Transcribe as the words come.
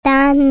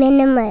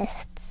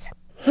Minimalists.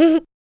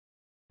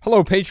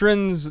 Hello,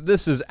 patrons.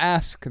 This is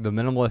Ask the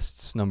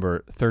Minimalists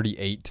number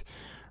 38.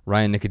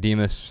 Ryan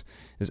Nicodemus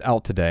is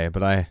out today,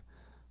 but I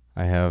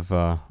have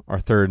our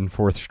third and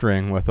fourth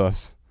string with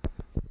us.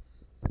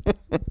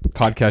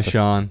 Podcast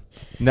Sean.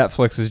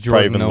 Netflix is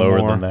Jordan. Probably even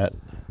lower than that.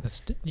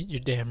 You're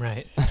damn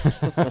right.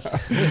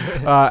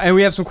 And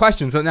we have some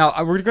questions.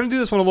 Now, we're going to do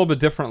this one a little bit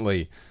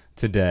differently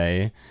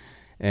today.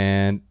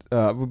 And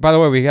by the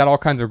way, we got all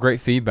kinds of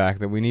great feedback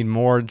that we need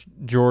more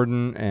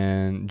Jordan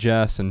and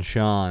Jess and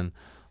Sean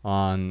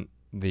on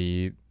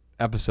the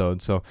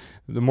episode. So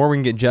the more we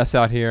can get Jess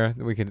out here,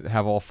 we could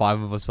have all five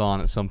of us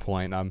on at some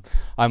point. I'm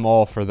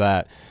all for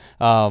that.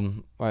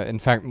 In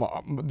fact,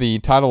 the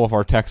title of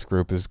our text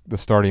group is The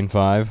Starting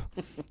Five.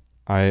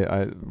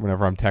 I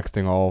whenever I'm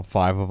texting all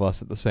five of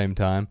us at the same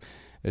time,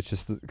 it's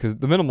just because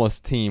the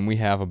minimalist team, we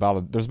have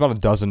there's about a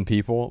dozen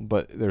people,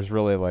 but there's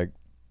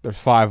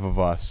five of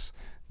us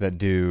that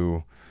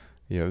do,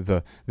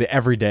 the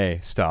everyday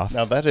stuff.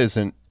 Now that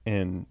isn't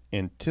an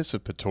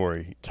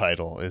anticipatory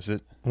title, is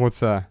it? What's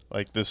that?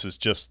 Like this is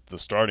just the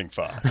starting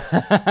five.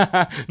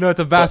 No,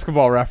 it's a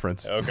basketball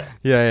reference. Okay.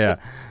 Yeah.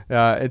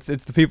 It's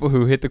the people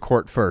who hit the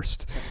court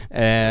first,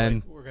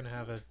 and we're gonna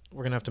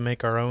have to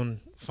make our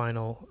own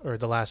final or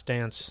the last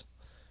dance,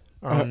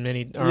 our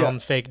own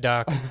fake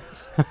doc.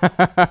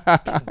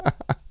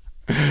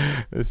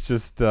 It's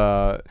just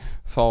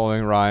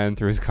following Ryan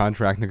through his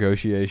contract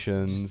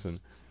negotiations, and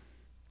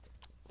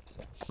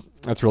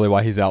that's really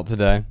why he's out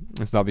today.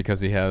 It's not because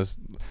he has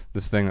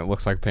this thing that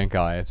looks like pink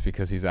eye. It's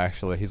because he's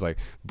like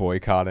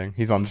boycotting.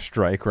 He's on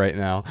strike right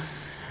now.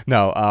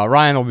 No,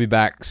 Ryan will be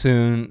back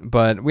soon,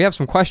 but we have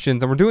some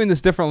questions, and we're doing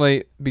this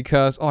differently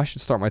because, I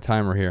should start my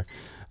timer here.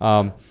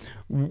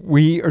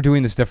 We are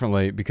doing this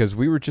differently because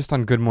we were just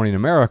on Good Morning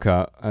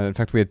America. In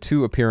fact, we had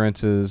 2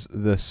 appearances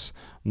this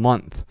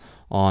month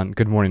on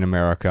Good Morning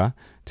America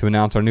to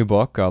announce our new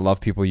book,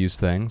 Love People Use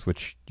Things,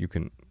 which you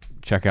can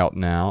check out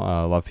now,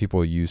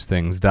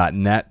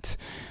 lovepeopleuseThings.net.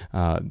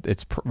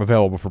 It's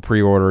available for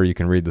pre-order. You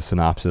can read the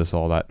synopsis,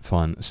 all that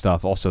fun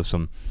stuff. Also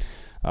some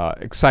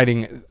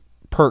exciting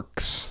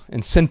perks,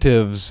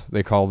 incentives,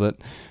 they call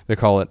it,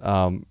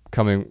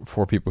 coming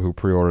for people who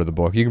pre-order the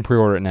book. You can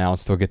pre-order it now and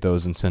still get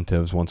those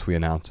incentives once we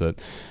announce it.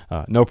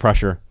 No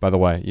pressure, by the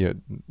way.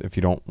 If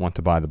you don't want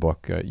to buy the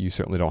book, you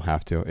certainly don't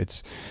have to.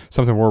 It's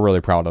something we're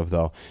really proud of,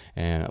 though,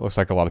 and it looks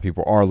like a lot of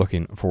people are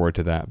looking forward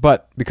to that.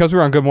 But because we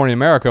were on Good Morning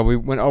America, we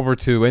went over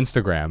to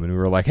Instagram, and we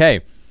were like,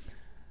 hey,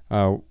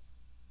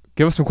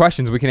 give us some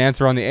questions we can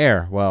answer on the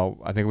air. Well,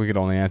 I think we could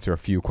only answer a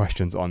few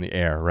questions on the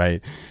air,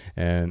 right?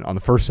 And on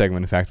the first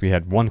segment, in fact, we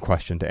had one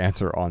question to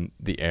answer on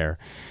the air.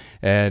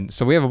 And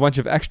so we have a bunch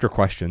of extra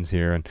questions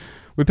here, and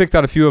we picked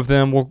out a few of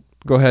them. We'll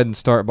go ahead and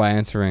start by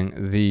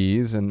answering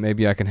these, and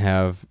maybe I can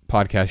have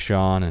Podcast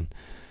Sean and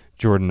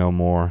Jordan No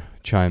More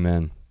chime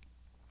in.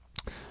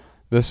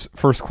 This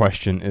first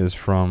question is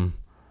from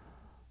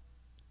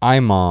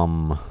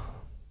iMom,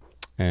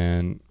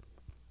 and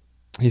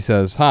he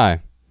says,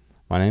 "Hi,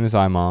 my name is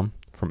iMom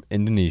from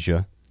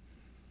Indonesia.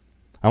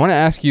 I want to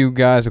ask you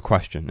guys a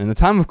question. In the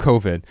time of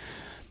COVID,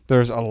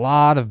 there's a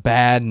lot of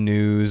bad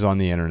news on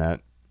the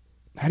internet.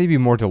 How do you be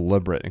more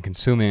deliberate in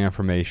consuming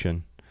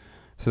information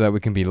so that we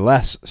can be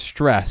less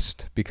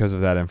stressed because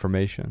of that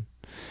information?"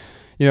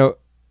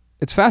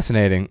 It's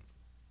fascinating.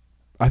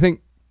 I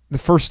think the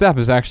first step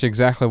is actually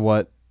exactly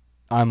what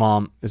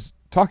iMom is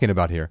talking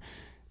about here.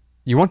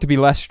 You want to be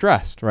less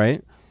stressed,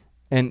 right?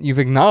 And you've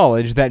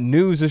acknowledged that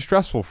news is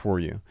stressful for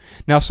you.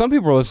 Now, some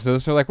people are listening to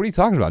this, they're like, what are you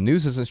talking about?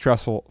 News isn't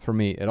stressful for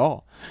me at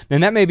all.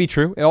 And that may be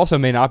true. It also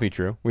may not be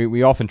true.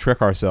 We often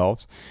trick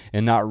ourselves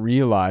and not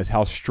realize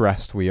how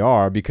stressed we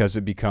are because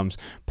it becomes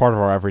part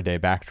of our everyday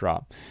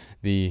backdrop.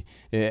 The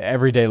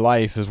everyday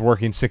life is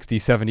working 60,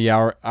 70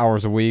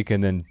 hours a week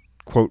and then,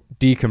 quote,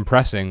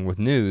 decompressing with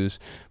news.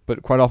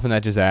 But quite often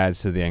that just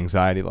adds to the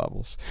anxiety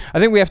levels. I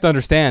think we have to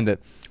understand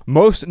that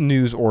most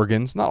news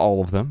organs, not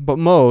all of them, but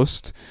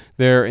most,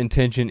 their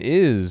intention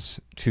is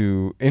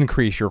to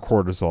increase your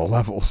cortisol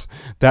levels.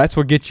 That's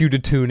what gets you to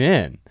tune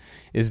in,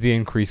 is the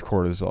increased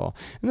cortisol.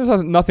 And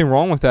there's nothing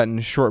wrong with that in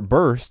short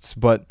bursts,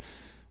 but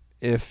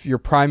if your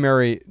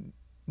primary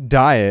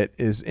diet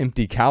is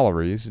empty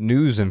calories,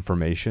 news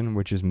information,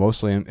 which is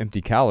mostly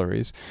empty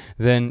calories,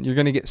 then you're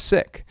going to get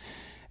sick.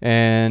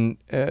 And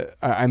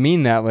I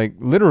mean that like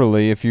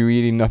literally, if you're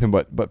eating nothing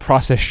but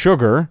processed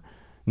sugar,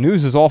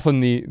 news is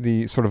often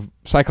the sort of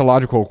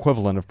psychological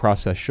equivalent of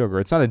processed sugar.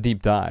 It's not a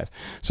deep dive.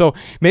 So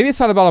maybe it's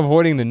not about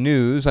avoiding the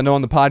news. I know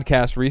on the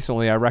podcast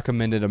recently I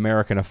recommended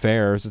American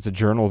Affairs. It's a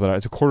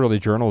quarterly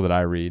journal that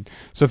I read.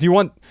 So if you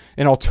want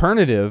an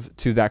alternative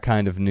to that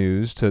kind of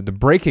news, to the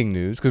breaking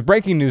news, because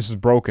breaking news is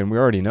broken, we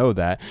already know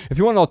that. If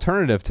you want an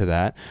alternative to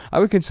that, I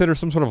would consider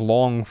some sort of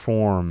long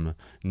form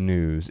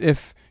news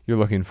if you're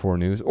looking for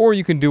news. Or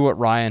you can do what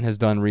Ryan has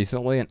done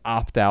recently and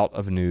opt out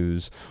of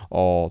news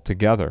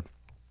altogether.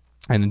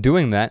 And in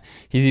doing that,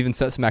 he's even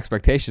set some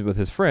expectations with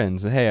his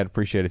friends. Hey, I'd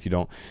appreciate if you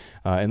don't,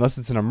 unless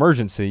it's an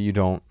emergency, you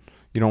don't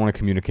want to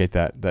communicate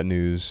that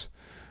news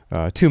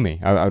to me.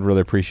 I'd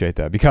really appreciate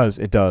that because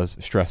it does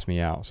stress me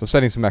out. So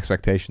setting some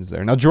expectations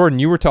there. Now, Jordan,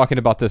 you were talking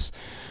about this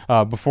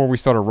before we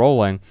started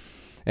rolling,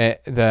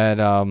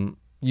 that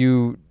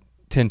you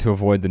tend to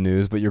avoid the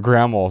news, but your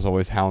grandma is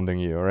always hounding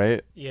you,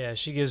 right? Yeah,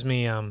 she gives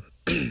me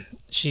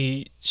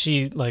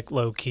she like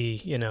low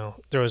key,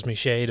 throws me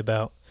shade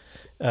about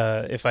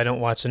if I don't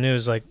watch the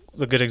news. Like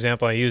the good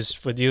example I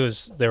used with you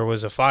is there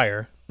was a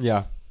fire.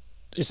 Yeah.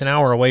 It's an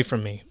hour away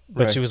from me,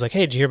 but Right. she was like,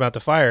 "Hey, did you hear about the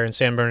fire in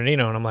San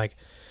Bernardino?" And I'm like,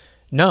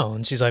 "No."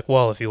 And she's like,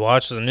 "Well, if you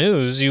watch the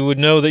news, you would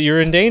know that you're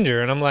in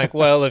danger." And I'm like,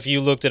 "Well, if you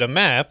looked at a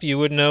map, you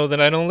would know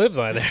that I don't live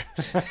by there."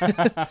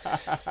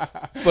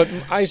 But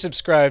I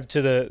subscribe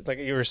to like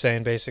you were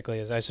saying, basically,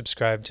 is I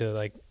subscribe to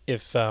like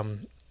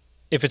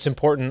if it's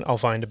important,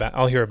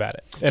 I'll hear about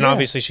it. And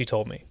obviously she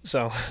told me.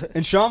 So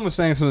And Sean was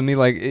saying something to me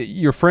like,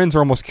 your friends are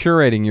almost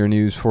curating your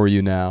news for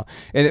you now.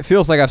 And it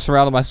feels like I've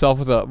surrounded myself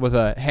with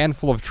a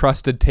handful of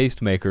trusted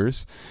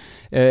tastemakers.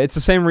 It's the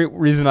same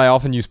reason I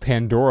often use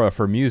Pandora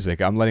for music.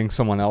 I'm letting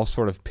someone else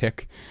sort of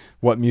pick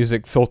what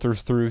music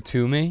filters through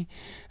to me.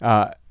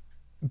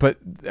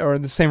 Or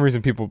the same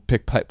reason people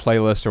pick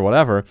playlists or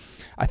whatever.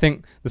 I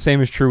think the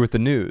same is true with the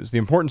news. The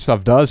important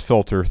stuff does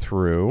filter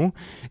through.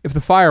 If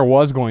the fire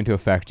was going to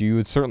affect you, you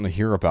would certainly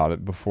hear about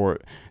it before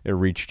it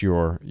reached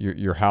your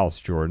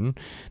house, Jordan.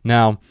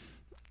 Now,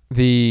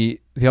 the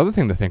other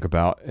thing to think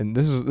about, and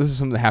this is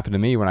something that happened to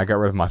me when I got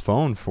rid of my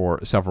phone for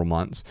several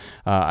months.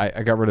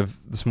 I got rid of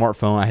the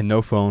smartphone. I had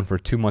no phone for a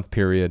 2-month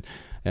period,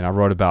 and I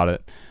wrote about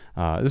it.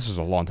 This was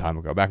a long time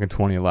ago, back in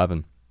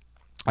 2011.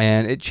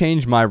 And it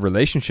changed my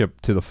relationship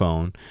to the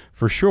phone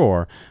for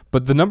sure.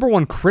 But the number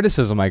one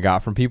criticism I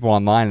got from people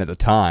online at the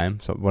time,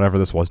 so whatever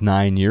this was,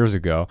 9 years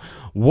ago,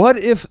 what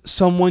if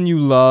someone you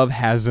love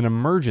has an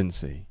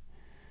emergency?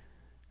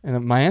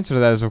 And my answer to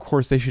that is, of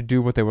course, they should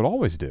do what they would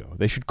always do.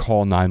 They should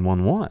call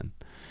 911.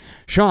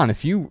 Sean,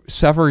 if you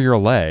sever your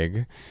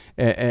leg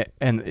and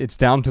it's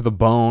down to the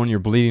bone, you're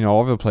bleeding all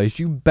over the place,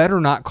 you better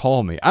not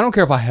call me. I don't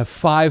care if I have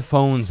 5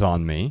 phones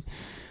on me.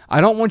 I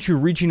don't want you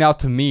reaching out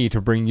to me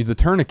to bring you the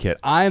tourniquet.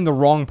 I am the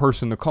wrong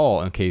person to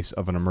call in case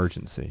of an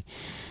emergency.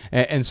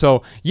 And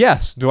so,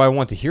 yes, do I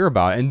want to hear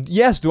about it? And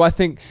yes, do I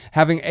think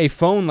having a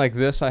phone like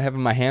this I have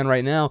in my hand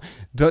right now,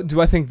 do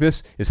I think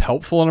this is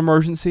helpful in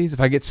emergencies? If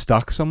I get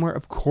stuck somewhere,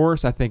 of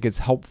course I think it's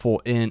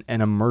helpful in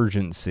an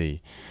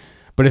emergency.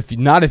 But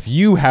if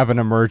you have an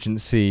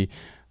emergency,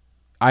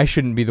 I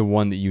shouldn't be the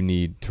one that you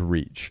need to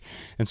reach.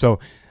 And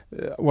so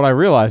what I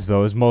realize,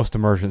 though, is most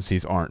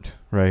emergencies aren't,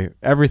 right?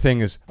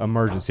 Everything is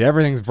emergency.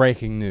 Everything's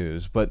breaking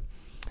news. But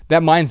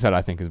that mindset,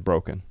 I think, is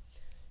broken.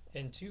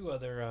 And two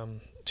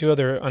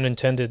other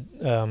unintended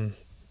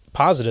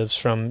positives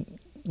from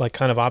like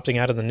kind of opting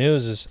out of the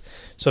news is,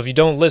 so if you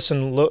don't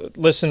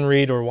listen,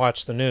 read, or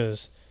watch the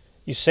news,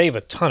 you save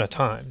a ton of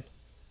time.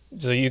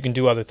 So you can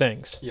do other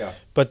things. Yeah.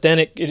 But then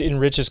it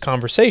enriches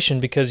conversation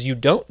because you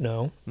don't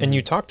know, and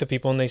you talk to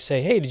people and they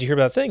say, "Hey, did you hear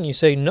about that thing?" You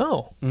say,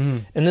 "No."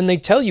 And then they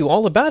tell you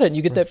all about it and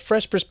you get that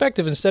fresh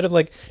perspective instead of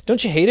like,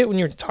 don't you hate it when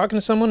you're talking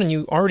to someone and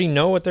you already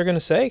know what they're going to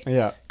say?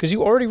 Yeah. Because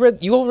you all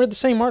read the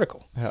same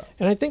article. Yeah.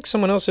 And I think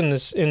someone else in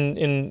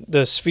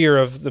the sphere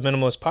of the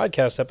Minimalist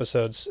podcast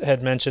episodes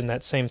had mentioned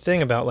that same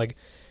thing about like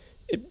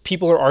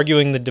people are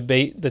arguing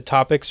the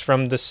topics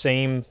from the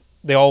same,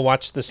 they all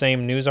watch the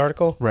same news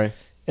article. Right.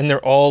 And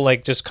they're all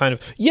like just kind of,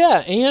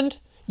 yes,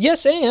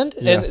 and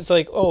it's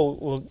like, oh,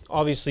 well,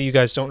 obviously you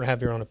guys don't have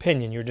your own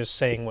opinion. You're just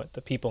saying what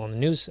the people on the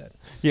news said.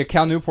 Yeah,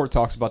 Cal Newport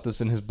talks about this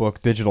in his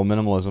book, Digital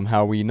Minimalism,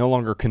 how we no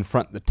longer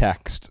confront the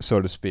text,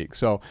 so to speak.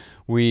 So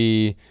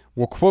we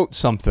will quote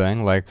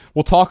something, like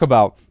we'll talk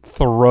about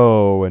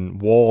Thoreau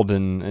and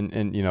Walden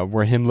and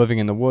where him living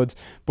in the woods,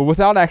 but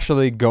without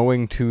actually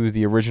going to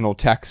the original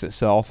text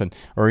itself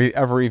or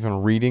ever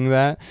even reading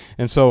that.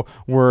 And so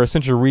we're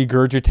essentially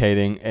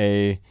regurgitating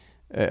a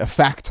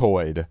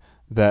factoid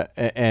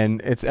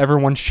and it's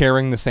everyone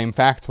sharing the same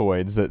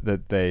factoids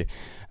that they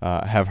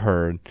have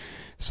heard.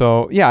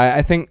 So yeah,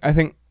 I think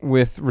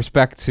with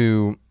respect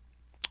to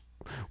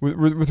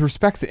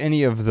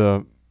any of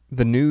the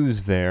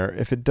news there,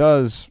 if it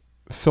does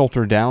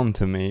filter down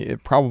to me,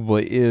 it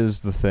probably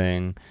is the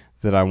thing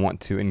that I want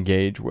to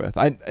engage with.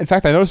 In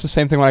fact, I noticed the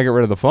same thing when I got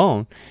rid of the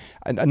phone.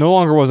 I no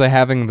longer was I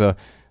having the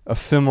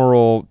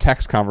ephemeral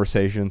text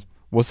conversations,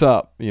 "What's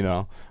up?"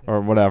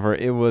 or whatever.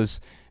 It was.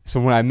 So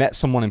when I met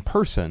someone in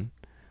person,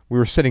 we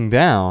were sitting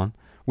down,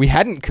 we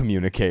hadn't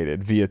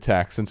communicated via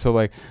text. And so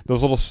like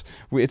those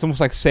it's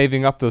almost like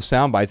saving up those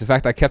sound bites. In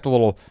fact, I kept a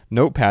little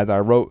notepad that I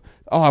wrote,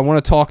 I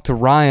want to talk to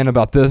Ryan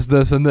about this,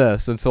 this, and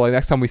this. And so like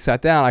next time we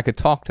sat down, I could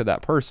talk to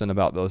that person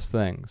about those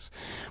things.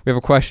 We have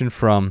a question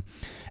from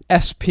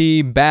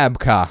SP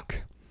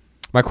Babcock.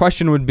 My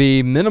question would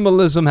be,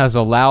 minimalism has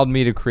allowed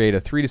me to create a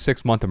 3 to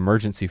 6 month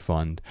emergency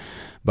fund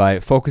by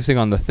focusing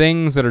on the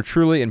things that are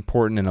truly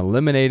important and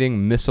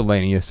eliminating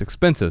miscellaneous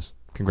expenses.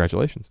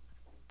 Congratulations.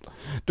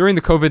 During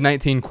the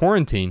COVID-19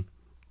 quarantine,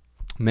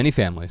 many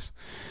families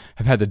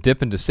have had to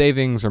dip into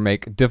savings or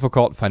make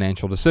difficult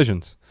financial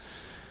decisions.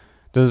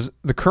 Does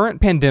the current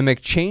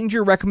pandemic change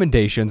your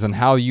recommendations on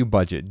how you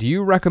budget? Do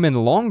you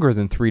recommend longer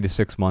than 3 to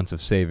 6 months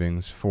of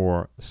savings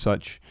for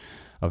such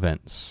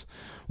events?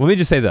 Let me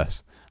just say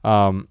this.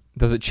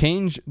 Does it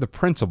change the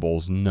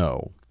principles?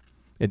 No,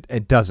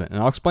 it doesn't.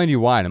 And I'll explain to you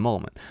why in a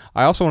moment.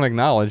 I also want to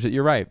acknowledge that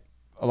you're right.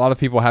 A lot of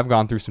people have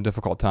gone through some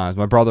difficult times.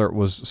 My brother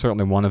was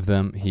certainly one of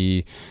them.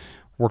 He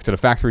worked at a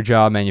factory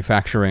job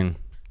manufacturing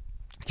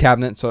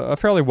cabinets, a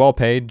fairly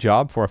well-paid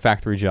job for a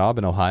factory job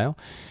in Ohio.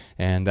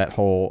 And that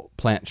whole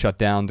plant shut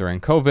down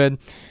during COVID.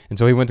 And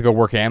so he went to go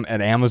work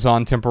at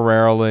Amazon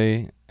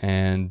temporarily.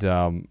 And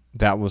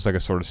that was like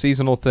a sort of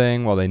seasonal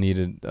thing while they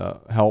needed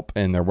help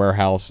in their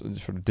warehouse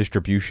sort of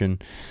distribution.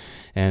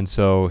 And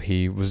so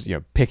he was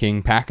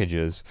picking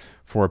packages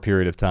for a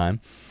period of time.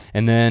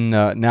 And then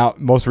now,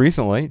 most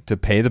recently, to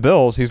pay the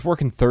bills, he's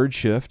working third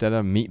shift at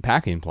a meat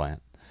packing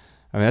plant.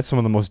 I mean, that's some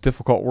of the most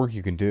difficult work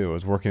you can do,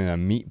 is working in a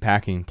meat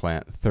packing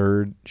plant,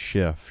 third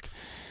shift.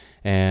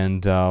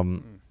 And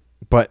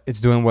but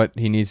it's doing what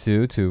he needs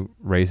to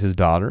raise his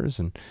daughters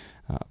and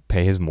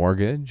pay his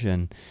mortgage.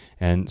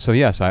 And so,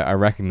 yes, I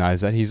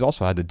recognize that he's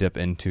also had to dip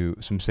into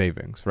some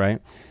savings, right?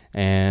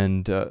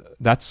 And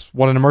that's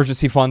what an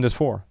emergency fund is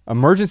for.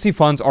 Emergency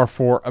funds are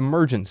for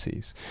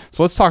emergencies.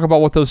 So let's talk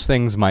about what those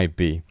things might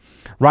be.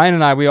 Ryan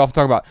and I, we often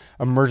talk about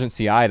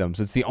emergency items.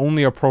 It's the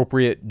only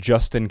appropriate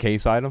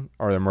just-in-case item,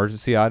 or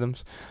emergency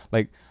items.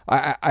 Like,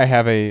 I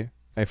have a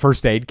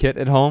first aid kit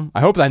at home.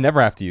 I hope that I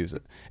never have to use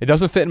it. It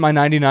doesn't fit in my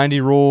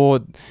 90-90 rule,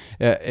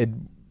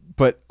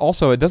 but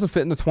also it doesn't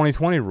fit in the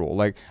 20-20 rule.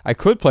 Like, I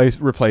could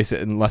replace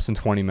it in less than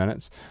 20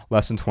 minutes,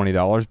 less than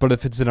 $20, but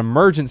if it's an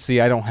emergency,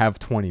 I don't have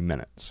 20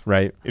 minutes,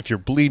 right? If you're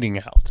bleeding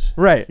out,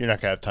 right, you're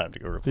not going to have time to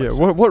go replace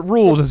it. What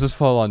rule does this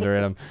fall under?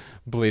 And I'm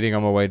bleeding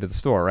on my way to the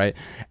store, right?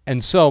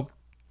 And so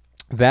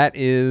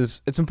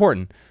it's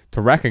important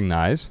to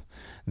recognize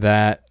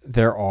that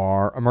there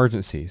are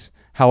emergencies.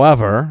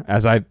 However,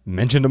 as I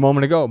mentioned a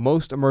moment ago,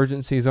 most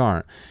emergencies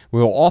aren't.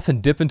 We will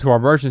often dip into our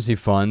emergency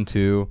fund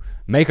to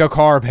make a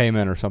car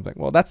payment or something.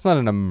 Well, that's not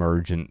an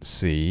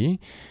emergency.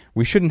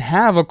 We shouldn't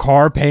have a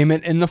car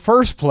payment in the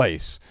first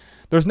place.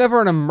 There's never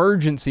an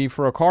emergency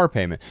for a car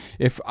payment.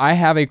 If I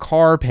have a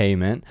car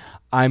payment,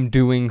 I'm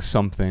doing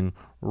something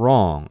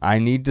wrong. I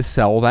need to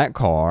sell that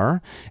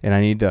car, and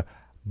I need to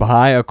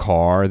buy a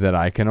car that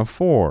I can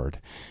afford.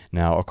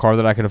 Now, a car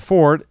that I can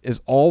afford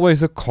is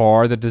always a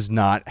car that does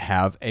not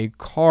have a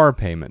car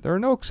payment. There are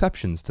no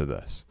exceptions to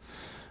this.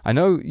 I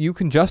know you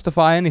can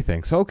justify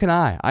anything. So can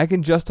I. I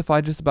can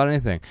justify just about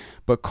anything.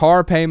 But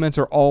car payments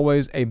are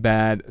always a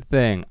bad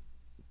thing.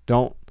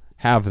 Don't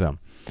have them.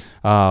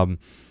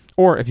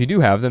 Or if you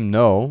do have them,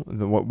 know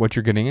what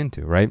you're getting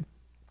into, right?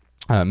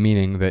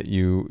 Meaning that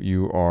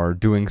you are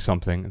doing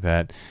something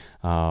that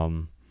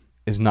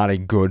is not a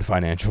good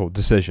financial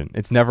decision.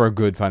 It's never a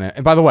good financial.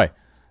 And by the way,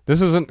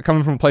 this isn't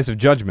coming from a place of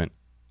judgment,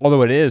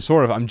 although it is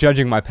sort of. I'm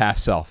judging my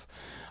past self.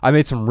 I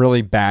made some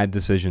really bad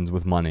decisions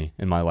with money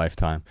in my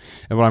lifetime.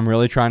 And what I'm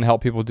really trying to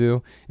help people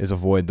do is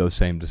avoid those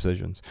same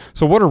decisions.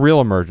 So what are real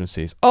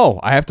emergencies? Oh,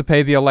 I have to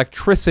pay the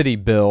electricity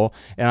bill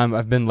and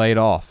I've been laid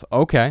off.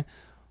 Okay.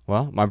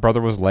 Well, my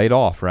brother was laid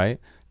off, right?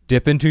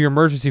 Dip into your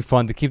emergency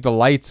fund to keep the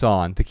lights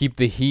on, to keep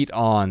the heat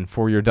on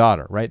for your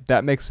daughter, right?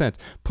 That makes sense.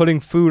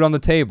 Putting food on the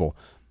table.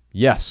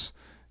 Yes.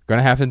 Going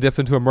to have to dip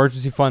into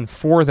emergency fund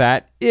for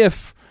that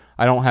if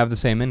I don't have the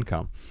same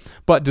income.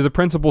 But do the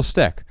principles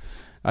stick?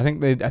 I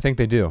think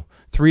they do.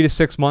 3 to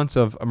 6 months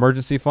of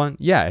emergency fund.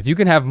 Yeah, if you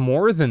can have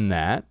more than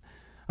that,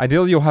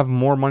 ideally you'll have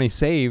more money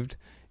saved.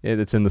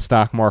 It's in the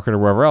stock market or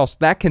wherever else.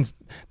 That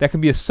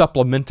can be a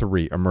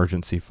supplementary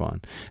emergency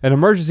fund. An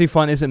emergency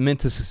fund isn't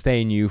meant to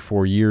sustain you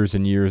for years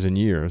and years and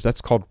years.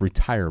 That's called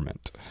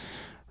retirement,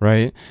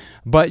 right?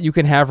 But you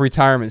can have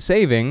retirement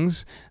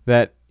savings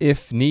that,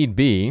 if need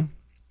be,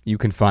 you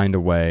can find a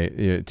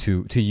way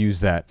to use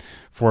that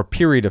for a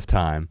period of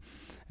time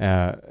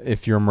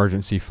if your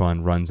emergency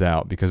fund runs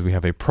out because we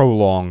have a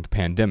prolonged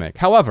pandemic.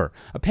 However,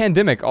 a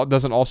pandemic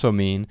doesn't also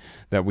mean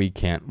that we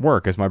can't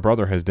work, as my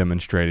brother has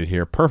demonstrated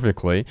here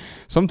perfectly.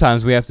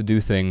 Sometimes we have to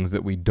do things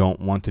that we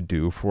don't want to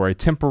do for a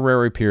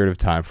temporary period of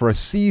time, for a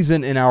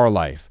season in our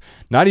life.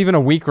 Not even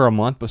a week or a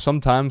month, but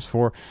sometimes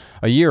for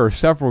a year or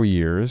several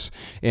years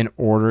in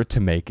order to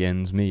make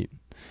ends meet.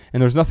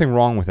 And there's nothing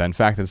wrong with that. In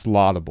fact, it's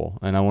laudable.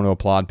 And I want to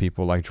applaud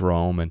people like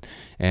Jerome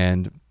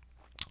and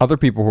other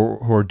people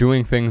who are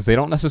doing things they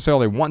don't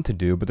necessarily want to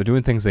do, but they're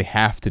doing things they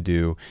have to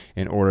do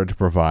in order to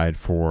provide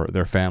for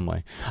their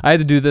family. I had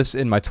to do this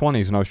in my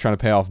 20s when I was trying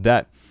to pay off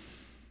debt.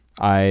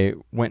 I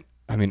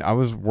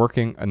was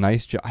working a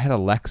nice job. I had a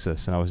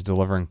Lexus, and I was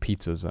delivering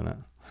pizzas in it.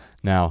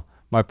 Now,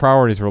 my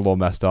priorities were a little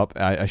messed up.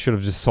 I should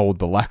have just sold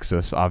the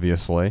Lexus,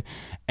 obviously,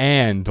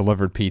 and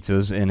delivered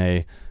pizzas in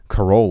a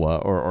Corolla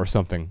or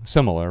something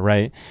similar,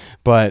 right?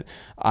 But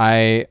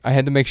I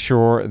had to make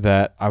sure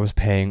that I was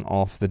paying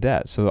off the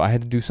debt. So I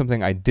had to do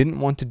something I didn't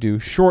want to do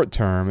short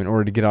term in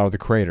order to get out of the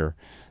crater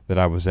that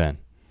I was in.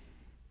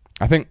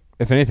 I think,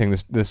 if anything,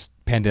 this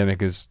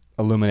pandemic is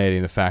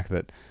illuminating the fact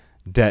that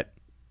debt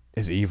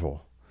is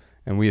evil.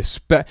 And we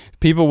expect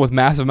people with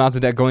massive amounts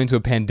of debt going into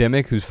a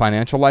pandemic whose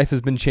financial life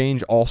has been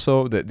changed.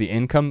 Also, the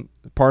income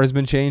part has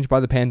been changed by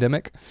the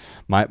pandemic.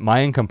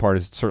 My income part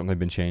has certainly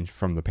been changed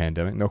from the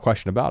pandemic, no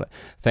question about it.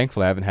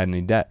 Thankfully, I haven't had any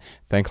debt.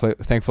 Thankfully,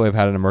 I've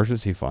had an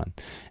emergency fund,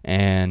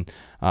 and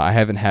I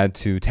haven't had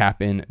to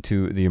tap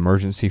into the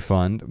emergency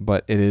fund,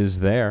 but it is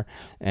there,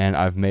 and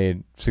I've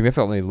made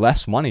significantly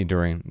less money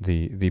during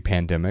the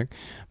pandemic,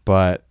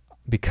 but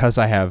because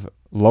I have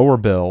lower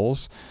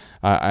bills.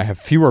 I have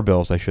fewer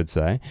bills, I should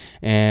say,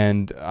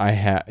 and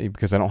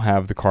because I don't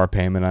have the car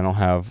payment, I don't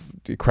have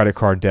the credit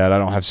card debt, I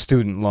don't have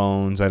student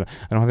loans, I don't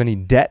have any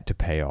debt to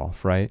pay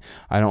off, right?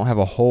 I don't have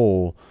a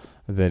hole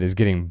that is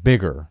getting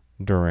bigger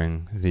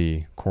during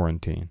the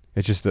quarantine.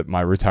 It's just that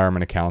my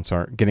retirement accounts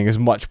aren't getting as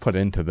much put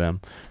into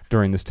them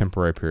during this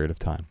temporary period of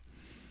time.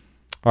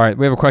 All right,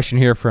 we have a question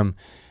here from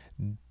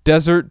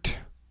Desert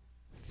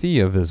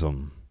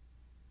Theovism.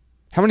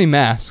 How many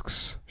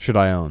masks should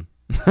I own?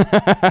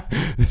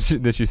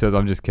 That she says,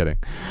 I'm just kidding.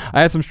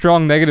 I had some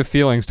strong negative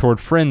feelings toward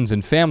friends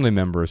and family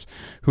members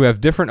who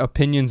have different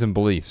opinions and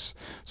beliefs.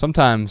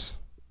 Sometimes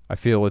I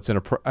feel it's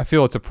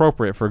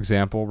appropriate, for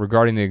example,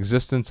 regarding the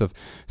existence of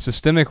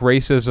systemic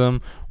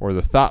racism or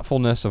the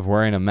thoughtfulness of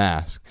wearing a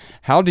mask.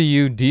 How do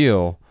you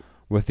deal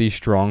with these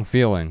strong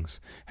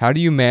feelings? How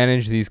do you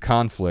manage these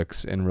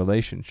conflicts in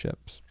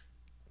relationships?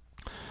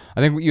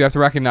 I think you have to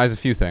recognize a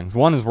few things.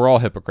 One is we're all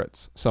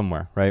hypocrites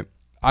somewhere, right?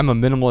 I'm a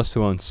minimalist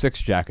who owns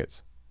 6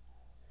 jackets.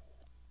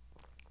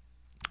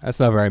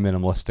 That's not very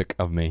minimalistic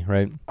of me,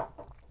 right?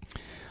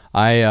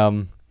 I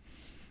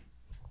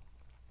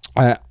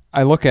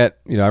look at,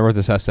 I wrote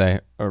this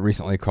essay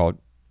recently called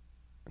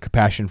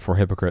Compassion for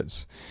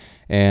Hypocrites.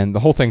 And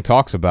the whole thing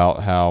talks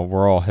about how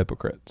we're all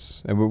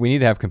hypocrites. And we need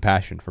to have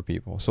compassion for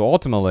people. So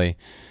ultimately,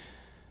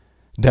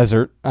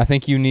 Desert, I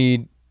think you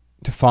need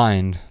to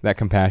find that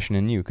compassion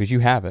in you because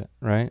you have it,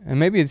 right? And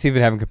maybe it's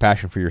even having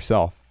compassion for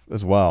yourself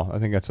as well. I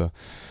think that's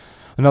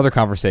another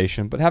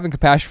conversation. But having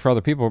compassion for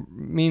other people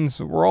means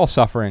we're all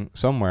suffering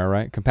somewhere,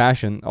 right?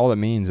 Compassion, all it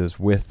means is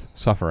with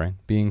suffering,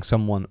 being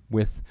someone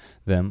with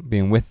them,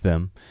 being with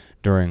them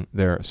during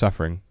their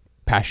suffering.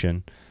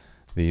 Passion,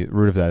 the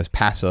root of that is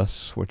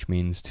passus, which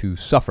means to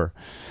suffer.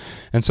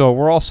 And so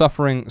we're all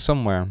suffering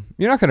somewhere.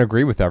 You're not going to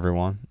agree with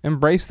everyone.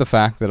 Embrace the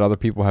fact that other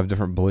people have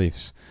different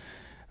beliefs.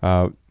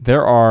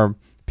 There are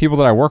people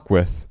that I work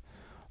with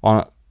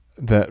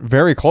that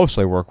very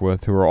closely work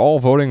with who are all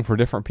voting for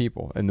different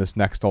people in this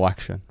next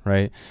election,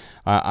 right?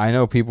 I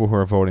know people who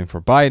are voting for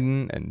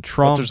Biden and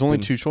Trump. But there's only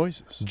 2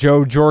 choices.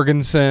 Joe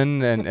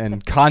Jorgensen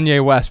and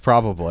Kanye West,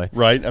 probably.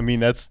 Right. I mean,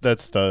 that's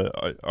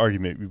the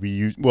argument we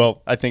use.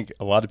 Well, I think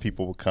a lot of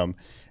people will come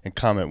and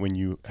comment when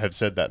you have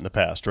said that in the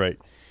past, right?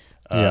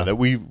 That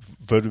we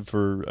voted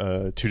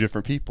for 2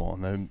 different people,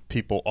 and then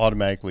people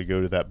automatically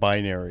go to that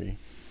binary.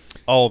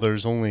 Oh,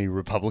 there's only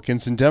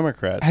Republicans and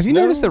Democrats. Have you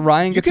noticed that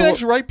Ryan gets... You can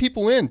actually write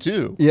people in,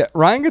 too. Yeah,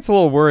 Ryan gets a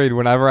little worried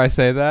whenever I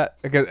say that.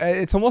 Because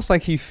it's almost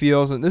like he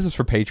feels... And this is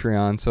for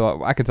Patreon,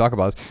 so I can talk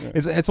about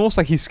this. Yeah. It's almost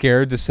like he's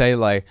scared to say,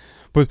 like,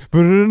 but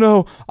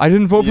no, I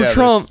didn't vote for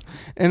Trump.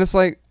 And it's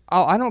like,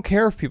 I don't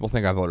care if people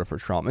think I voted for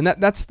Trump. And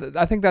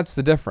I think that's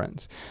the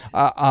difference.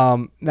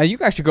 Now, you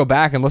can actually go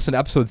back and listen to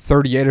episode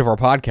 38 of our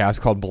podcast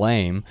called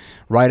Blame,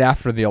 right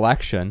after the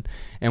election.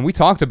 And we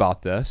talked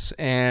about this.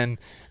 And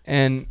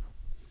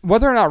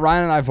whether or not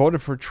Ryan and I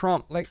voted for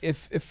Trump, like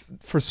if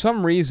for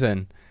some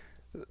reason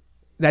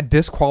that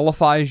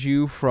disqualifies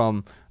you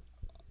from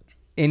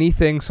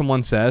anything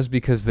someone says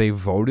because they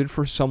voted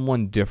for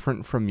someone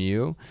different from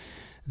you,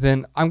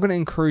 then I'm going to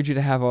encourage you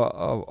to have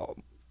a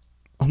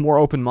more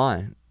open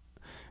mind,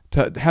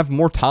 to have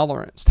more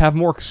tolerance, to have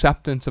more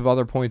acceptance of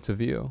other points of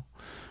view,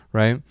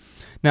 right?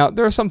 Now,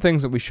 there are some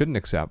things that we shouldn't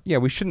accept. Yeah,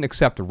 we shouldn't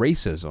accept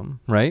racism,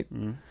 right?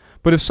 Mm.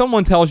 But if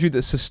someone tells you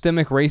that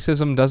systemic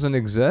racism doesn't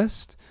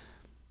exist,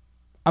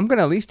 I'm going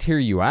to at least hear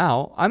you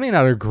out. I may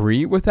not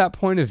agree with that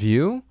point of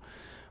view,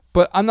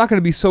 but I'm not going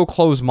to be so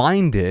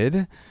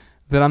close-minded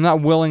that I'm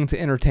not willing to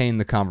entertain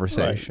the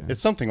conversation. Right. If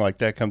something like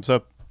that comes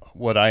up,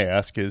 what I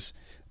ask is,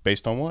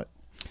 based on what?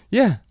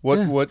 Yeah.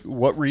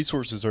 What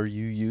resources are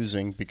you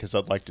using? Because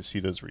I'd like to see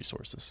those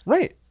resources.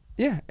 Right.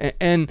 Yeah.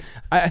 And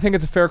I think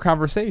it's a fair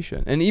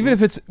conversation. And even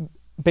if it's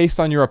based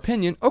on your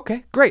opinion,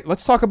 okay, great.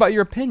 Let's talk about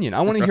your opinion.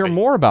 I want to hear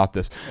more about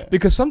this. Yeah.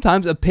 Because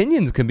sometimes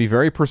opinions can be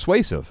very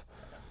persuasive.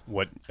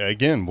 What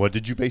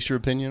did you base your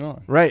opinion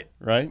on? Right.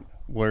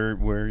 Where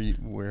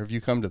have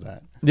you come to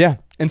that? Yeah.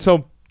 And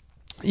so,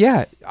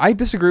 I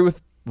disagree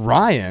with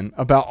Ryan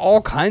about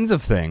all kinds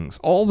of things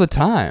all the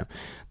time.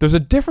 There's a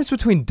difference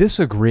between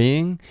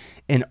disagreeing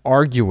and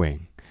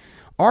arguing.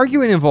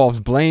 Arguing involves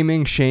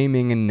blaming,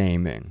 shaming, and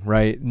naming,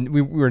 right?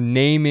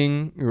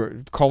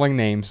 We're calling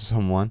names to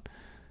someone.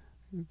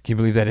 Can you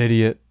believe that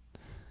idiot?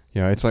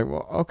 It's like,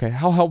 well, okay,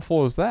 how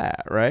helpful is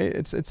that, right?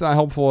 It's not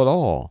helpful at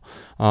all.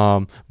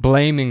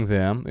 Blaming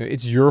them,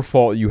 it's your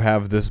fault you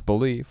have this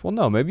belief. Well,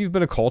 no, maybe you've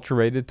been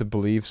acculturated to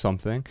believe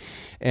something.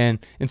 And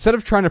instead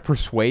of trying to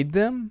persuade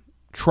them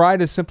try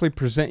to simply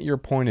present your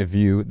point of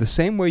view the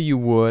same way you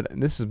would,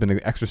 and this has been an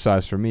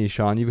exercise for me,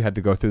 Sean, you've had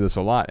to go through this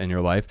a lot in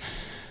your life,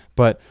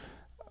 but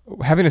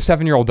having a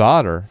 7-year-old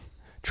daughter,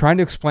 trying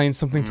to explain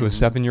something to a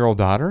 7-year-old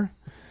daughter,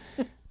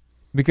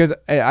 because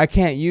I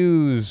can't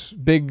use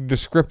big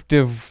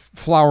descriptive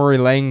flowery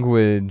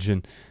language,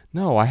 and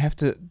no, I have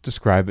to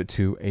describe it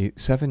to a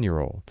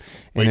 7-year-old.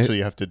 Wait till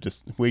you have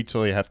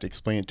to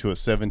explain it to a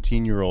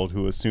 17-year-old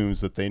who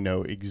assumes that they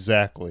know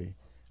exactly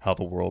how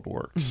the world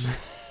works.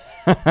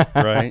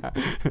 Right?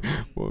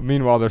 Well,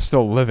 meanwhile, they're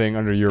still living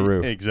under your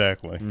roof.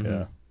 Exactly.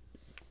 Yeah.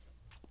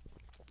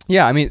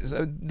 Yeah, I mean,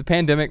 the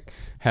pandemic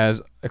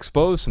has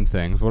exposed some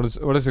things.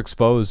 What is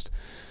exposed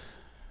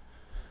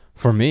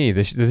for me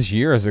this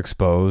year has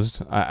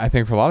exposed, I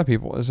think for a lot of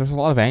people, is there's a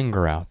lot of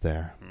anger out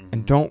there.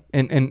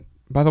 And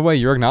by the way,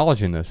 you're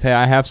acknowledging this. Hey,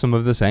 I have some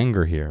of this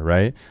anger here,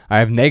 right? I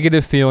have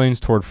negative feelings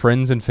toward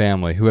friends and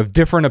family who have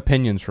different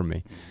opinions from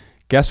me.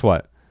 Guess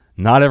what?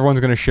 Not everyone's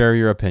going to share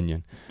your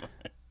opinion.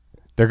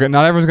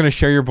 Not everyone's going to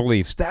share your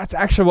beliefs. That's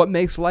actually what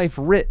makes life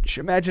rich.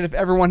 Imagine if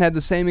everyone had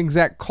the same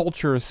exact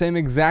culture, same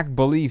exact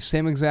beliefs,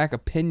 same exact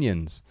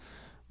opinions.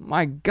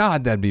 My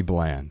God, that'd be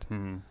bland.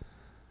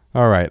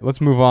 All right, let's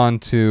move on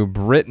to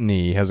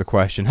Brittany has a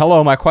question.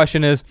 Hello, my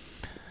question is,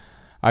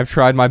 I've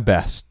tried my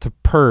best to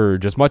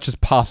purge as much as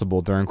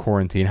possible during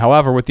quarantine.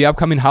 However, with the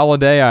upcoming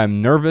holiday,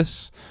 I'm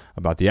nervous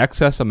about the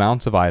excess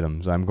amounts of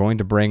items I'm going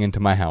to bring into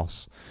my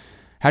house.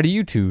 How do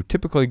you two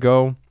typically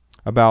go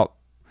about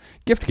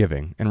gift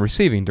giving and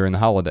receiving during the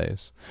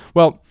holidays?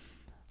 Well,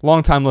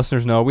 longtime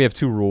listeners know we have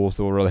 2 rules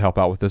that will really help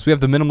out with this. We have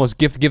the minimalist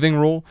gift giving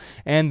rule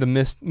and the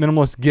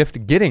minimalist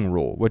gift getting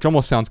rule, which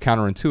almost sounds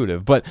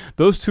counterintuitive. But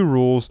those 2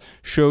 rules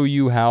show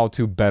you how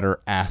to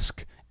better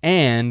ask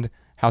and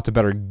how to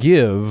better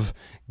give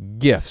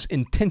gifts,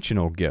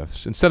 intentional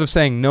gifts. Instead of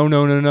saying,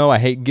 no, I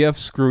hate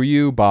gifts, screw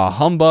you, bah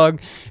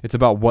humbug, it's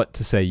about what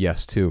to say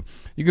yes to.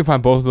 You can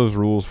find both of those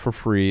rules for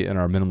free in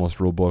our minimalist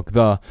rulebook,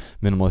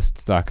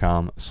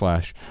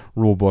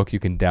 theminimalists.com/rulebook. You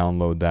can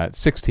download that.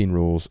 16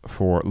 rules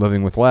for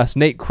living with less.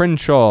 Nate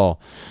Crenshaw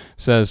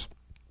says,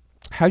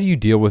 how do you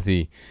deal with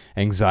the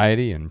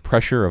anxiety and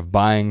pressure of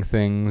buying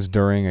things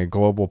during a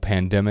global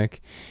pandemic,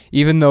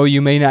 even though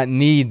you may not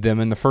need them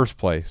in the first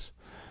place?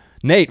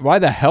 Nate, why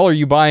the hell are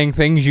you buying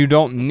things you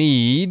don't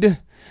need?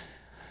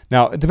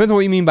 Now, it depends on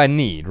what you mean by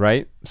need,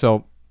 right?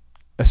 So,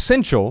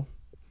 essential,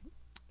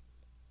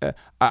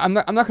 I'm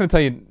not going to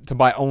tell you to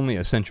buy only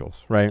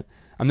essentials, right?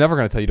 I'm never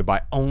going to tell you to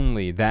buy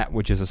only that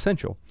which is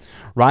essential.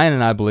 Ryan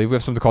and I believe we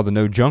have something called the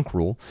no junk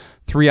rule.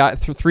 Three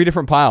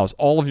different piles.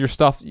 All of your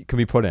stuff can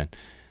be put in.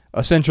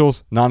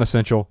 Essentials,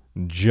 non-essential,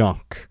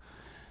 junk.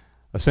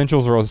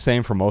 Essentials are the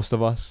same for most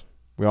of us.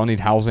 We all need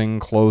housing,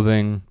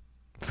 clothing,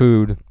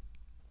 food.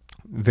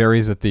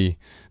 Varies at the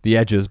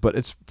edges, but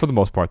it's for the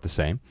most part the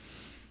same.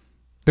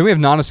 Then we have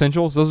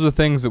non-essentials. Those are the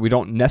things that we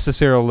don't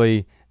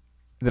necessarily,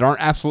 that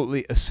aren't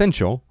absolutely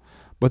essential,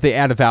 but they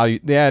add a value.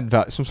 They add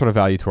some sort of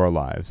value to our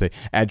lives. They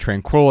add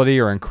tranquility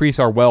or increase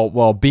our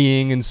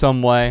well-being in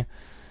some way.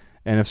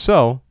 And if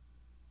so,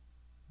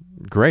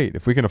 great.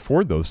 If we can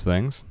afford those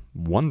things,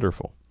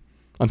 wonderful.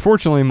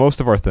 Unfortunately, most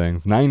of our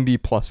things,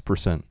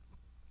 90+%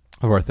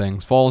 of our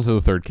things, fall into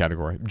the third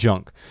category,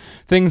 junk.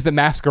 Things that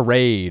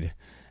masquerade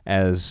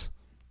as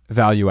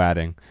value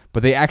adding,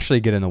 but they actually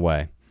get in the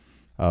way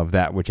of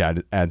that which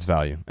adds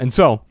value. And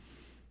so,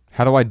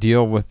 how do I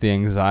deal with the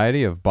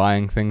anxiety of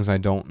buying things I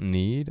don't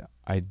need?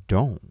 I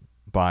don't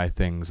buy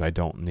things I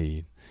don't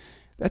need.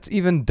 That's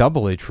even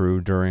doubly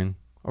true during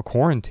a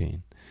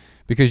quarantine,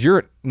 because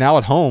you're now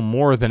at home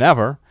more than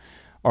ever.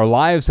 Our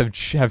lives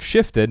have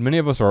shifted. Many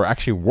of us are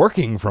actually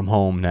working from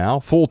home now,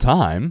 full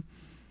time.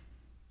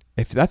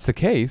 If that's the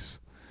case,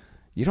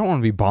 you don't want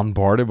to be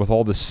bombarded with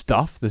all this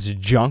stuff, this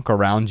junk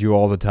around you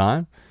all the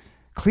time.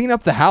 Clean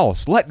up the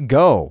house. Let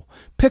go.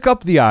 Pick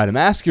up the item.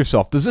 Ask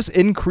yourself, does this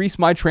increase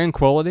my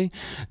tranquility?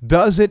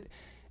 Does it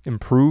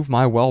improve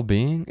my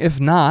well-being? If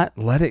not,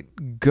 let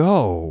it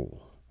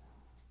go.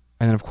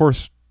 And then, of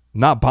course,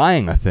 not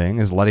buying a thing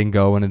is letting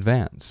go in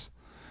advance.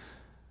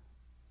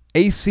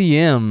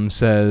 ACM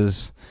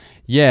says,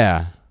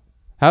 yeah,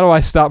 how do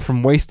I stop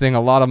from wasting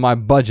a lot of my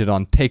budget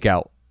on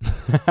takeout?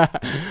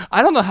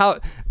 I don't know how.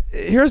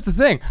 Here's the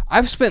thing.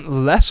 I've spent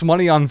less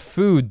money on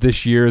food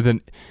this year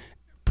than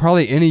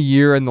probably any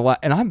year in the last,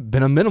 and I've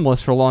been a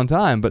minimalist for a long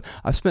time, but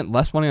I've spent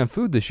less money on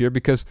food this year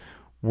because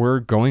we're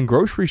going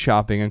grocery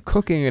shopping and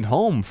cooking at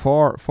home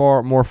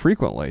far more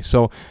frequently.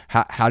 So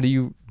how do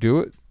you do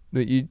it?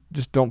 That you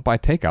just don't buy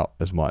takeout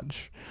as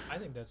much. I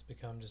think that's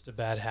become just a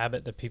bad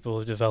habit that people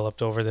have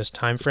developed over this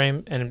time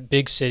frame and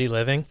big city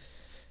living.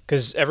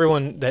 Because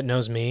everyone that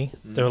knows me,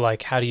 they're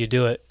like, how do you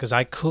do it? Because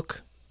I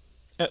cook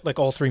like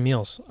all 3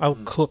 meals. I'll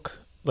cook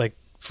like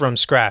from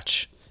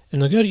scratch.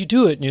 And like, how do you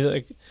do it? And you're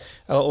like,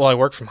 well, I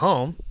work from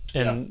home,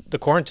 and the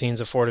quarantines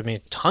afforded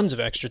me tons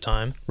of extra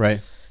time. Right.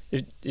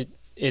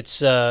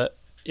 It's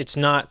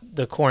not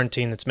the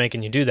quarantine that's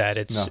making you do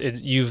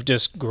that. You've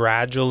just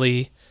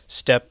gradually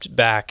stepped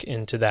back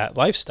into that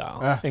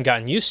lifestyle and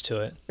gotten used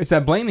to it. It's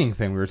that blaming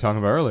thing we were talking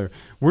about earlier.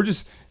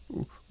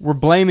 we're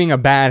blaming a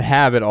bad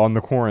habit on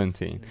the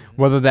quarantine,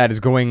 whether that is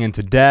going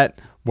into debt,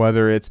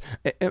 whether it's,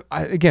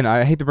 again,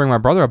 I hate to bring my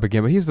brother up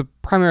again, but he's the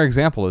primary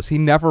example. Is he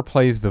never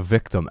plays the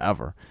victim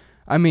ever.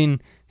 I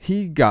mean,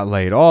 he got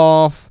laid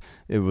off.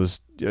 It was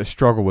a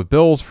struggle with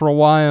bills for a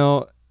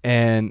while,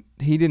 and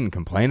he didn't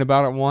complain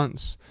about it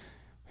once.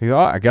 He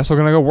thought, I guess I'm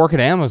going to go work at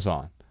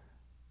Amazon,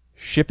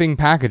 shipping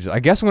packages. I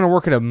guess I'm going to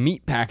work at a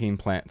meat packing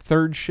plant,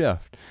 third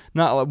shift.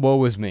 Not like,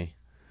 woe is me.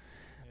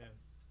 Yeah.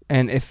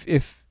 And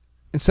if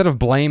instead of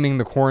blaming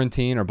the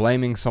quarantine or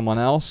blaming someone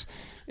else,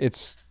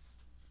 it's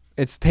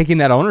taking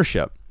that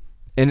ownership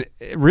and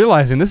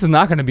realizing this is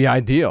not going to be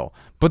ideal.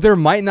 But there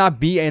might not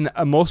be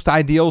a most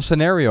ideal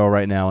scenario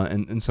right now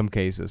in some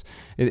cases.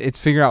 It's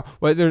figuring out,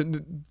 well,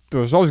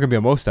 there's always going to be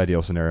a most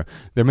ideal scenario.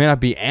 There may not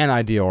be an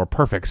ideal or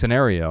perfect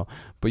scenario,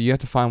 but you have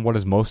to find what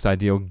is most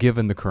ideal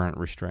given the current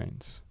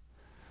restraints.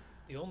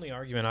 The only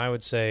argument I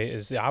would say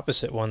is the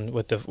opposite one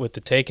with the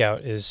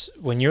takeout is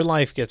when your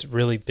life gets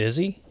really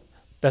busy,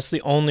 that's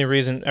the only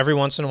reason every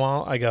once in a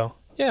while I go,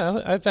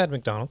 yeah, I've had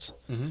McDonald's.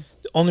 Mm-hmm.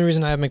 The only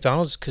reason I have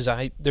McDonald's is because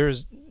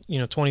there's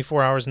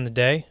 24 hours in the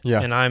day,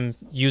 and I'm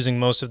using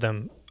most of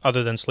them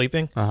other than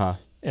sleeping,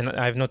 and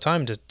I have no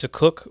time to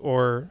cook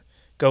or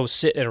go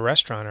sit at a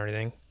restaurant or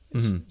anything.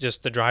 It's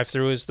just the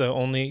drive-through is the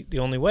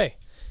only way.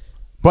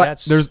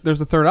 But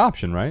there's a third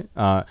option, right?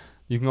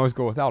 You can always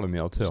go without a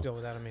meal too. Just go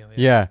without a meal.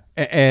 Yeah,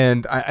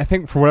 and I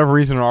think for whatever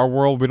reason in our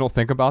world we don't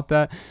think about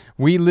that.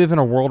 We live in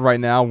a world right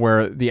now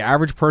where the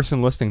average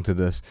person listening to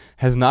this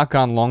has not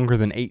gone longer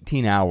than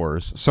 18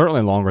 hours,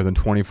 certainly longer than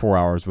 24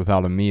 hours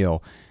without a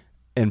meal,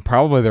 in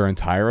probably their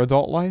entire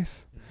adult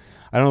life.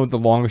 I don't know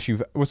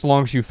what's the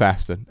longest you've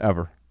fasted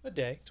ever? A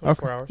day,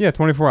 24 hours. Yeah,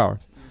 24 hours.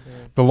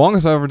 Mm-hmm. The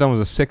longest I've ever done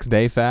was a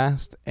 6-day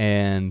fast,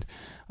 and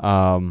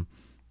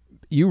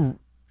you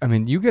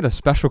get a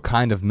special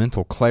kind of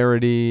mental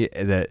clarity,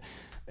 that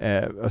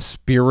a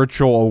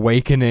spiritual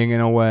awakening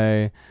in a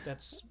way.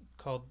 That's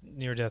called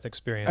near-death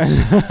experience.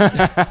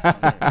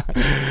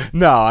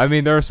 No, I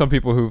mean, there are some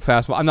people who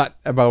fast. Well, by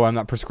the way, I'm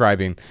not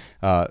prescribing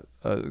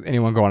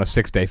anyone go on a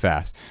 6-day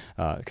fast.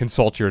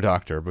 Consult your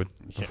doctor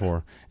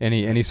before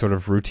any sort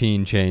of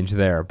routine change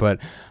there.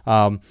 But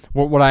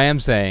what I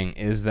am saying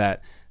is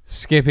that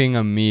skipping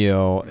a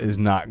meal is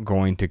not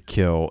going to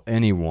kill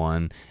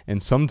anyone,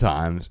 and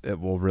sometimes it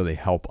will really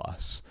help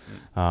us.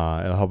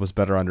 It'll help us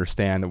better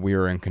understand that we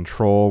are in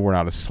control. We're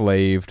not a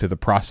slave to the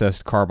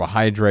processed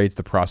carbohydrates,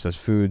 the processed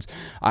foods.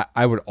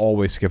 I would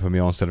always skip a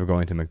meal instead of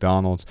going to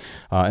McDonald's.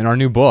 In our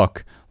new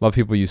book, Love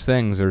People Use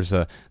Things, there's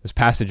this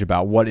passage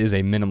about what is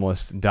a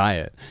minimalist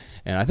diet.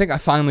 And I think I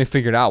finally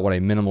figured out what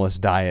a minimalist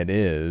diet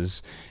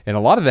is, and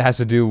a lot of it has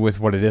to do with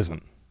what it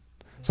isn't.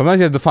 Sometimes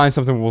you have to define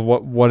something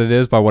with what it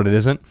is by what it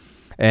isn't.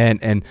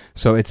 And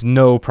so it's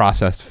no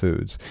processed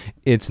foods.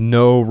 It's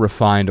no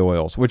refined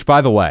oils, which,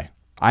 by the way,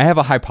 I have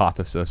a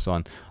hypothesis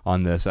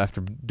on this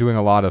after doing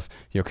a lot of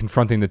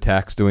confronting the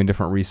text, doing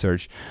different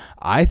research.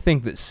 I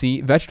think that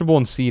vegetable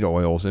and seed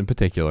oils in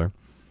particular,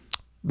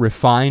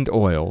 refined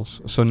oils,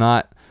 so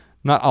not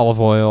olive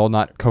oil,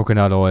 not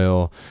coconut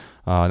oil,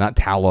 not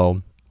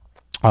tallow.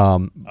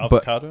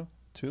 Avocado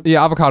too?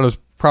 Yeah, avocado's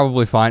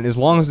probably fine as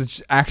long as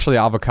it's actually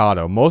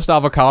avocado. Most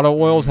avocado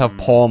oils have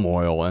palm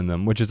oil in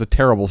them, which is a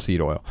terrible seed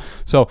oil.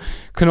 So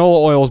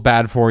canola oil is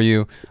bad for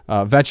you.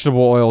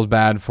 Vegetable oil is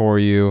bad for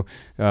you.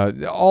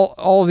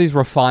 All of these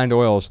refined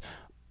oils,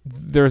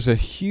 there's a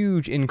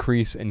huge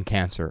increase in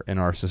cancer in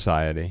our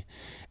society.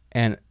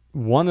 And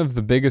one of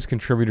the biggest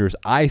contributors,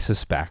 I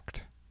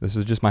suspect, this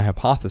is just my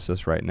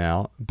hypothesis right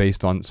now,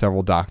 based on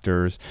several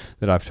doctors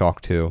that I've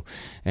talked to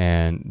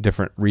and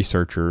different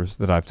researchers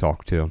that I've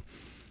talked to,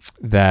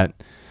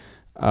 that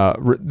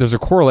there's a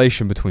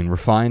correlation between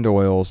refined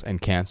oils and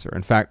cancer.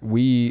 In fact,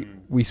 we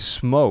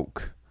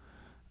smoke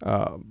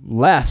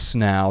less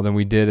now than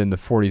we did in the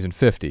 40s and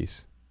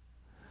 50s,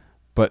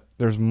 but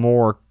there's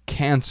more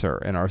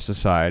cancer in our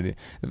society.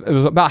 It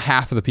was about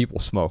half of the people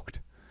smoked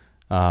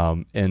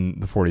in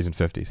the 40s and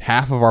 50s,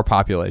 half of our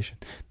population.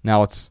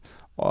 Now it's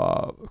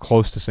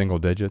close to single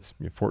digits,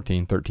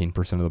 14,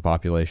 13% of the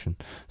population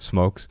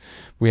smokes.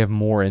 We have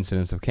more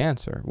incidence of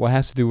cancer. Well, it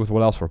has to do with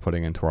what else we're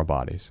putting into our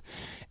bodies.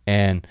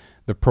 And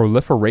the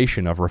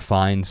proliferation of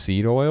refined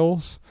seed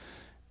oils,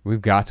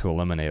 we've got to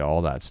eliminate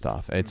all that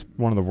stuff. It's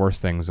one of the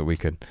worst things that we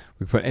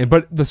put in.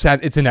 But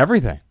it's in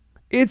everything.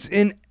 It's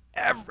in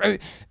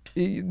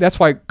that's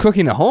why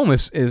cooking at home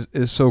is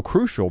so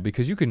crucial,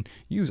 because you can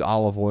use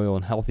olive oil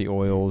and healthy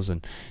oils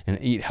and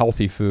eat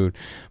healthy food,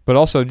 but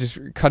also just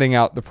cutting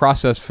out the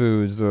processed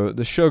foods,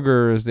 the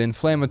sugars, the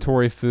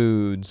inflammatory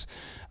foods,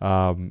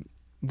 the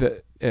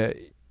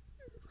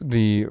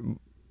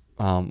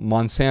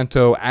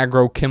Monsanto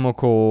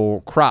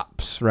agrochemical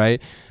crops,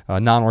 right?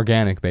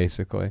 Non-organic,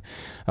 basically.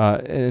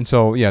 And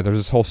so, there's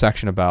this whole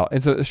section about,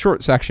 it's a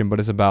short section, but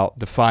it's about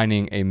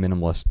defining a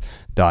minimalist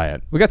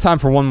diet. We got time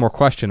for one more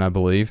question, I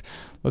believe.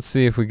 Let's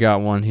see if we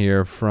got one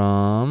here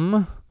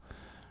from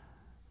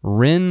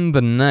Rin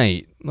the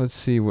Night. Let's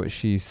see what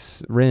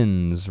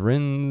Rin's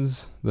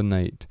the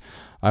Night.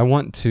 I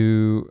want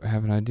to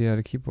have an idea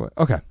to keep away.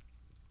 Okay.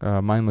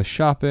 Mindless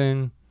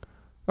shopping.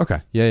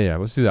 Okay, yeah,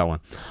 let's do that one.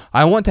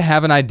 I want to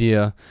have an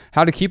idea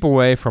how to keep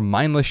away from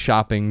mindless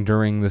shopping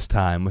during this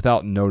time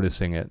without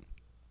noticing it.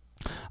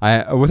 I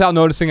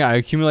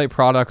accumulate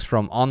products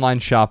from online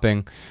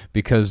shopping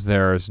because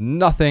there's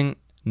nothing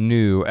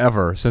new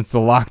ever since the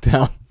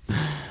lockdown.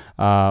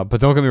 But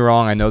don't get me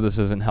wrong, I know this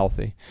isn't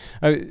healthy.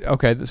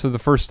 Okay, so the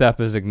first step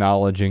is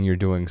acknowledging you're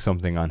doing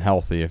something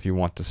unhealthy if you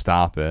want to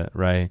stop it,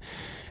 right?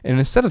 And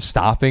instead of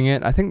stopping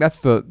it, I think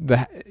that's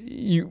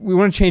we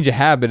want to change a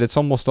habit. It's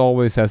almost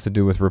always has to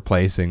do with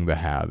replacing the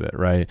habit,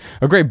 right?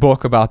 A great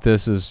book about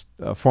this is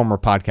a former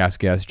podcast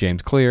guest,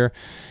 James Clear.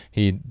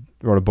 He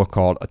wrote a book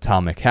called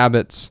Atomic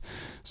Habits,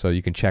 so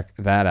you can check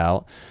that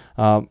out.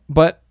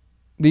 But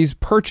these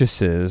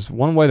purchases,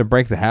 one way to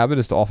break the habit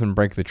is to often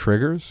break the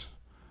triggers.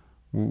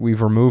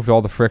 We've removed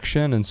all the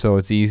friction, and so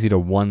it's easy to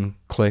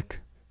one-click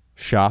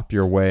shop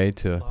your way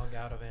to... Log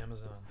out of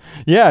Amazon.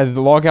 Yeah,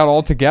 log out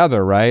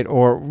altogether, right?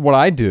 Or what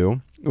I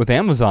do with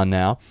Amazon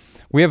now,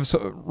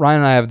 Ryan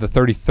and I have the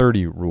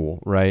 30-30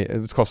 rule, right?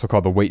 It's also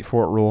called the wait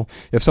for it rule.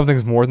 If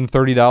something's more than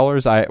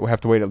 $30, I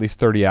have to wait at least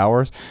 30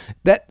 hours.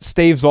 That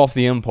staves off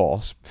the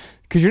impulse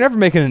because you're never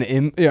making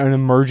an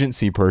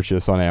emergency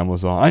purchase on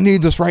Amazon. I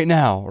need this right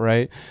now,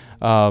 right?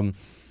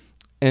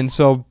 And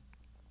so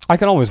I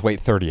can always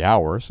wait 30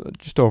 hours,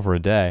 just over a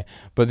day.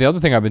 But the other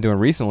thing I've been doing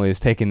recently is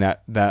taking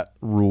that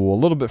rule a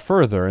little bit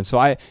further. And so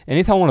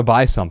anytime I want to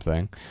buy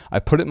something, I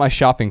put it in my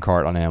shopping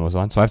cart on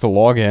Amazon. So I have to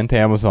log in to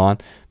Amazon,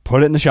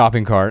 put it in the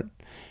shopping cart,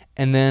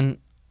 and then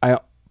I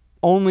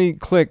only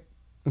click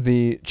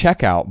the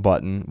checkout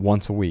button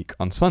once a week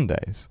on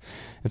Sundays.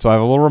 And so I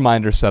have a little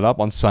reminder set up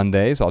on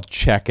Sundays. I'll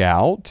check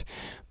out,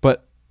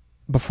 but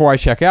before I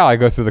check out, I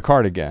go through the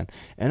cart again.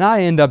 And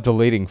I end up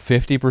deleting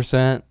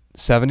 50%,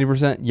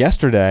 70%.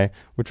 Yesterday,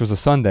 which was a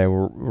Sunday,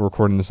 we're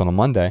recording this on a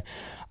Monday,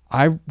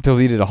 I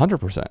deleted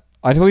 100%.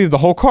 I deleted the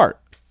whole cart.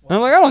 And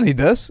I'm like, I don't need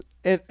this.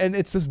 And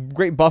it's this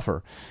great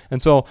buffer.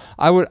 And so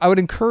I would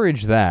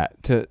encourage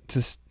that to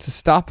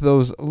stop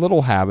those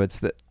little habits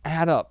that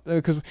add up,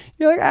 because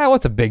you're like,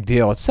 what's a big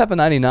deal? It's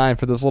 $7.99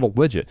 for this little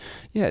widget.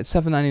 Yeah, it's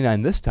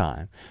 $7.99 this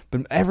time.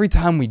 But every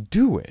time we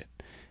do it,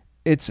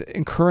 it's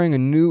incurring a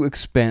new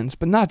expense,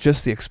 but not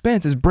just the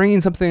expense. It's bringing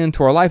something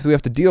into our life that we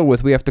have to deal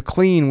with. We have to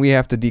clean. We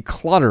have to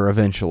declutter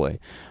eventually.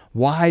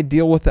 Why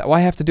deal with that? Why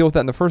have to deal with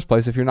that in the first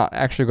place if you're not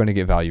actually going to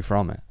get value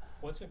from it?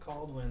 What's it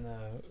called when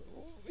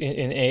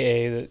in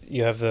AA that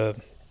you have the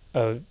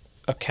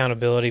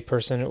accountability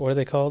person? What are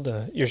they called?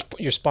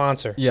 Your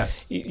sponsor.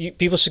 Yes.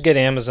 People should get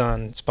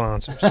Amazon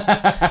sponsors.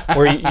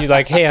 Where you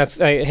like,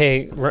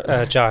 hey,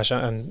 Josh,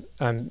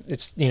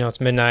 it's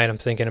midnight. I'm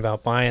thinking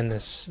about buying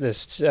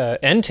this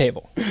end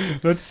table.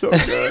 That's so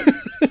good.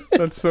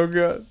 That's so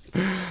good.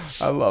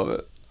 I love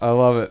it. All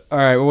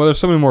right. Well, there's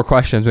so many more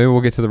questions. Maybe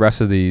we'll get to the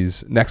rest of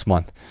these next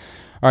month.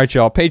 All right,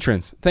 y'all.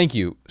 Patrons, thank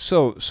you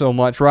so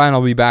much. Ryan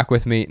will be back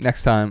with me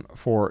next time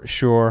for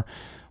sure.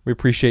 We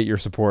appreciate your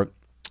support.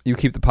 You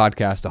keep the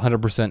podcast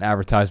 100%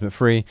 advertisement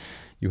free.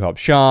 You help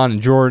Sean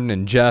and Jordan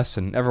and Jess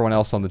and everyone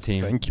else on the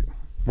team. Thank you.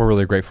 We're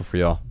really grateful for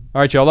y'all.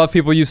 All right, y'all. Love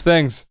people, use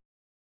things.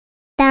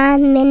 The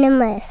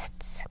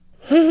Minimalists.